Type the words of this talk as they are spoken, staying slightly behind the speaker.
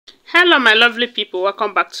Hello my lovely people,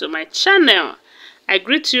 welcome back to my channel. I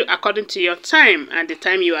greet you according to your time and the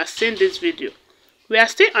time you are seeing this video. We are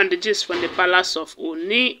still on the gist from the palace of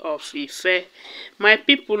Ooni of Ife. My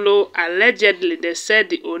people, allegedly they said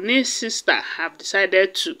the Ooni sister have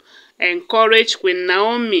decided to encourage Queen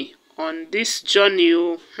Naomi on this journey.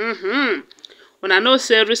 When I know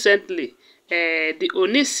say recently, the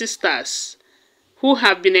Ooni sisters who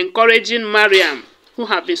have been encouraging Mariam, who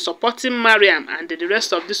have been supporting Mariam and the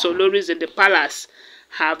rest of these Olories in the palace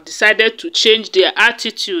have decided to change their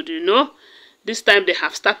attitude, This time they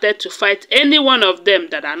have started to fight any one of them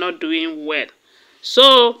that are not doing well.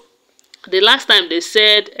 So, the last time they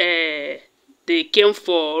said they came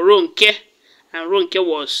for Ronke, and Ronke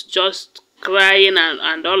was just crying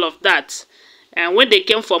and all of that. And when they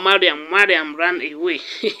came for Mariam, Mariam ran away.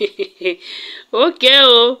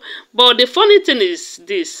 Okay, but the funny thing is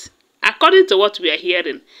this. According to what we are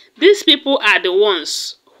hearing, these people are the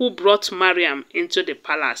ones who brought Mariam into the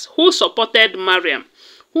palace, who supported Mariam,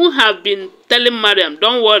 who have been telling Mariam,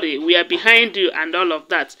 don't worry, we are behind you and all of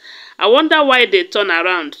that. I wonder why they turn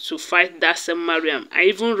around to fight that same Mariam and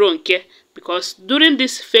even Ronke, because during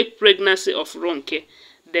this fake pregnancy of Ronke,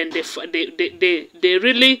 then they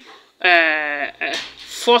really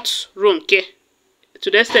fought Ronke. To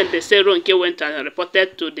the extent they say Ronke went and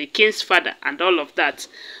reported to the king's father and all of that.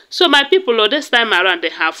 So my people, this time around, they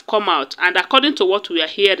have come out. And according to what we are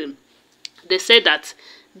hearing, they say that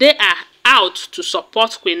they are out to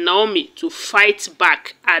support Queen Naomi to fight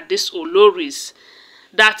back at these Olories.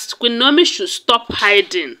 That Queen Naomi should stop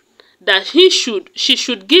hiding. That she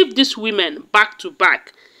should give these women back to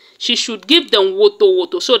back. She should give them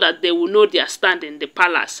woto so that they will know their stand in the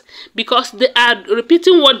palace. Because they are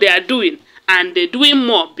repeating what they are doing. And they're doing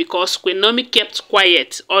more because Queen Naomi kept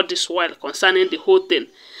quiet all this while concerning the whole thing.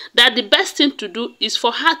 That the best thing to do is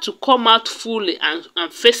for her to come out fully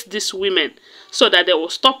and face these women so that they will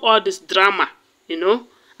stop all this drama,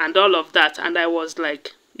 and all of that. And I was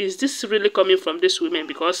like, is this really coming from these women?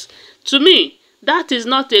 Because to me, that is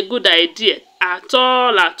not a good idea at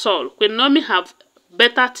all, at all. Queen Naomi have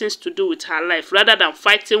better things to do with her life rather than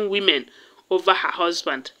fighting women over her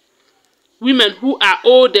husband. Women who are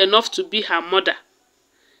old enough to be her mother.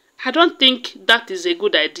 I don't think that is a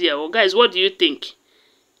good idea. Well, guys, what do you think?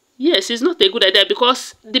 Yes, it's not a good idea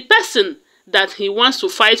because the person that he wants to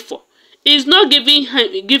fight for is not giving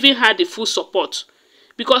her the full support.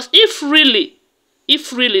 Because if really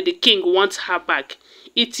the king wants her back,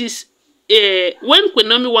 it is when Queen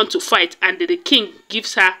Naomi wants to fight and the king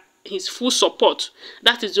gives her his full support,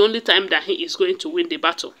 that is the only time that he is going to win the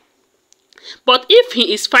battle. But if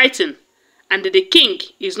he is fighting and the king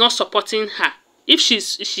is not supporting her, if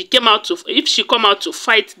she come out to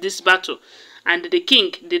fight this battle, and the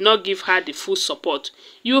king did not give her the full support,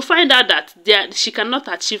 you will find out that she cannot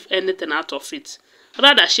achieve anything out of it.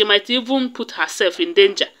 Rather, she might even put herself in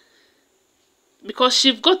danger because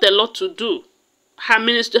she's got a lot to do.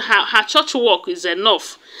 Her church work is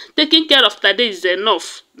enough. Taking care of today is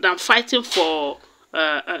enough than fighting for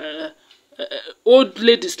old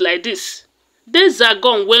ladies like this. Days are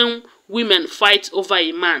gone when women fight over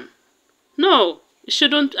a man. No, it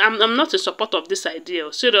shouldn't. I'm not in support of this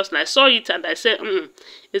idea. Seriously, I saw it and I said,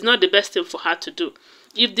 it's not the best thing for her to do.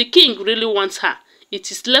 If the king really wants her,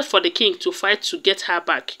 it is left for the king to fight to get her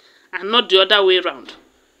back and not the other way around.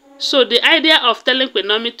 So the idea of telling Queen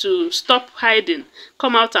Naomi to stop hiding,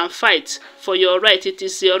 come out and fight for your right, it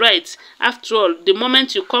is your right. After all, the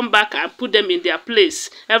moment you come back and put them in their place,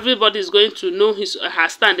 everybody is going to know her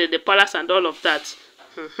stand in the palace and all of that.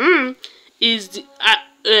 Is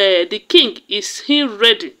the king, is he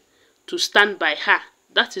ready to stand by her?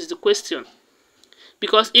 That is the question.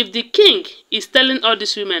 Because if the king is telling all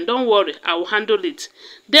these women, don't worry, I will handle it,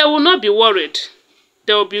 they will not be worried.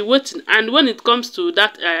 They will be waiting. And when it comes to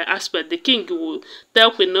that aspect, the king will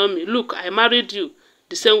tell Queen Naomi, look, I married you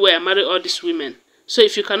the same way I married all these women. So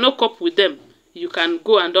if you cannot cope with them, you can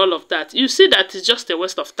go and all of that. You see that it's just a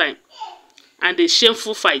waste of time and a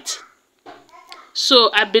shameful fight.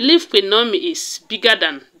 So I believe Queen Naomi is bigger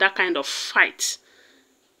than that kind of fight.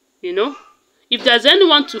 If there's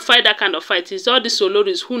anyone to fight that kind of fight, it's all these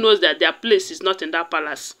Oloris who knows that their place is not in that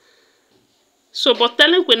palace. So, but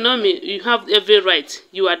telling Queen Naomi, you have every right.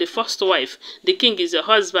 You are the first wife. The king is your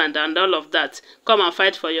husband and all of that. Come and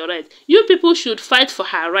fight for your right. You people should fight for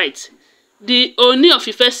her right. The Ooni of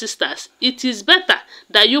Ife sisters, it is better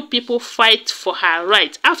that you people fight for her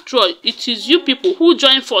right. After all, it is you people who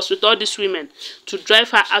join force with all these women to drive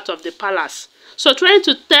her out of the palace. So trying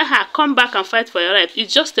to tell her, come back and fight for your right,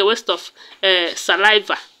 is just a waste of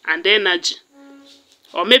saliva and energy.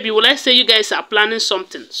 Or maybe will I say you guys are planning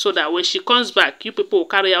something so that when she comes back, you people will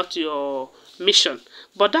carry out your mission.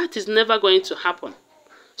 But that is never going to happen.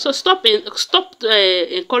 So stop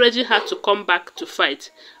encouraging her to come back to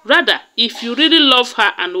fight. Rather, if you really love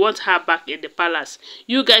her and want her back in the palace,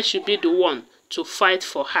 you guys should be the one to fight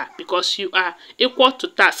for her, because you are equal to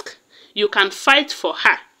task. You can fight for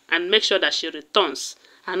her and make sure that she returns,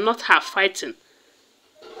 and not her fighting.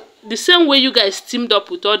 The same way you guys teamed up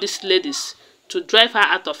with all these ladies to drive her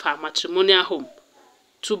out of her matrimonial home,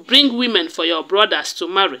 to bring women for your brothers to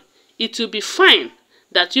marry, it will be fine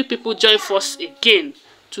that you people join force again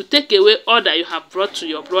to take away all that you have brought to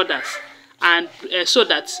your brothers, and so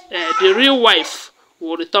that the real wife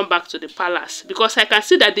will return back to the palace. Because I can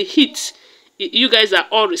see that the heat, you guys are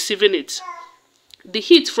all receiving it. The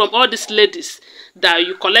heat from all these ladies that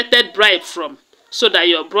you collected bribe from so that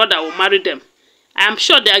your brother will marry them. I am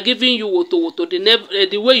sure they are giving you woto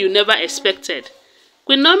the way you never expected.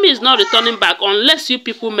 Queen Naomi is not returning back unless you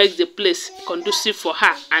people make the place conducive for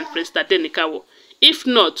her and Prince Tadenikawo. If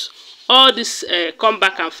not, all this come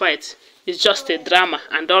back and fight is just a drama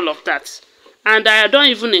and all of that. And I don't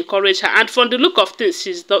even encourage her. And from the look of things,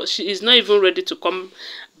 she is not even ready to come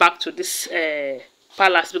back to this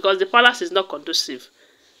palace, because the palace is not conducive.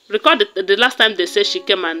 Recall the last time they said she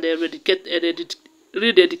came and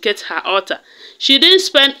rededicate her altar. She didn't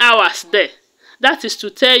spend hours there. That is to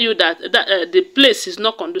tell you that, the place is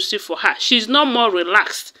not conducive for her. She's not more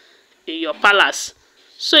relaxed in your palace.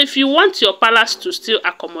 So if you want your palace to still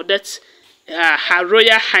accommodate Her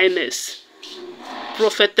Royal Highness,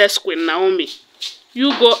 Prophetess Queen Naomi,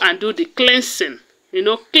 you go and do the cleansing. You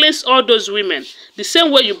know, cleanse all those women. The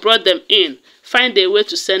same way you brought them in, find a way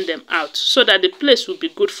to send them out so that the place will be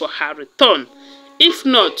good for her return. If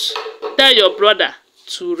not, tell your brother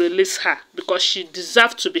to release her, because she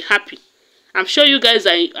deserves to be happy. I'm sure you guys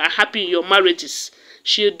are happy in your marriages.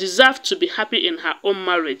 She deserves to be happy in her own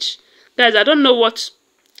marriage. Guys, I don't know what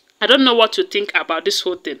to think about this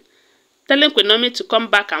whole thing. Telling Queen Naomi to come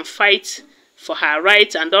back and fight for her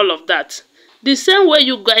rights and all of that. The same way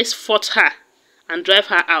you guys fought her and drive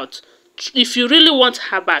her out. If you really want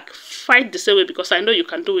her back, fight the same way, because I know you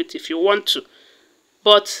can do it if you want to.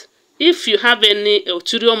 But if you have any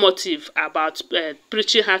ulterior motive about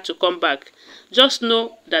preaching her to come back, just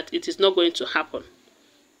know that it is not going to happen.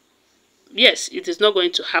 Yes, it is not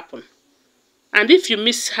going to happen. And if you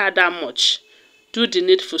miss her that much, do the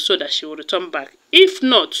needful so that she will return back. If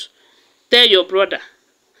not, tell your brother.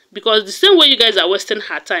 Because the same way you guys are wasting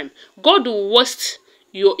her time, God will waste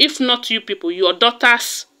your, if not you people, your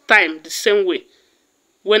daughter's time the same way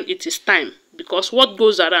when it is time. Because what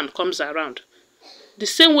goes around comes around. The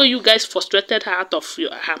same way you guys frustrated her out of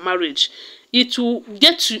her marriage, it will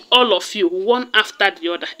get to all of you one after the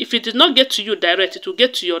other. If it did not get to you direct, it will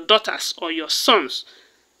get to your daughters or your sons.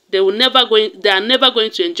 They are never going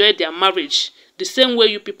to enjoy their marriage the same way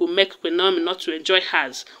you people make Queen Naomi not to enjoy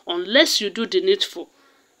hers, unless you do the needful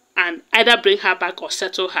and either bring her back or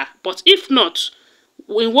settle her. But if not,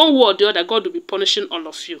 in one way or the other, God will be punishing all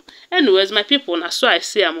of you. Anyways, my people, now so I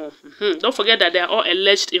say, don't forget that they are all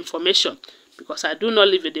alleged information, because I do not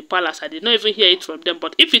live in the palace. I did not even hear it from them.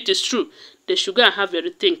 But if it is true, they should go and have a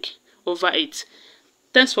rethink over it.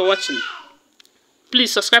 Thanks for watching.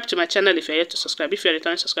 Please subscribe to my channel if you're yet to subscribe. If you're a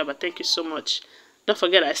returning subscriber, thank you so much. Don't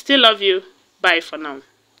forget, I still love you. Bye for now.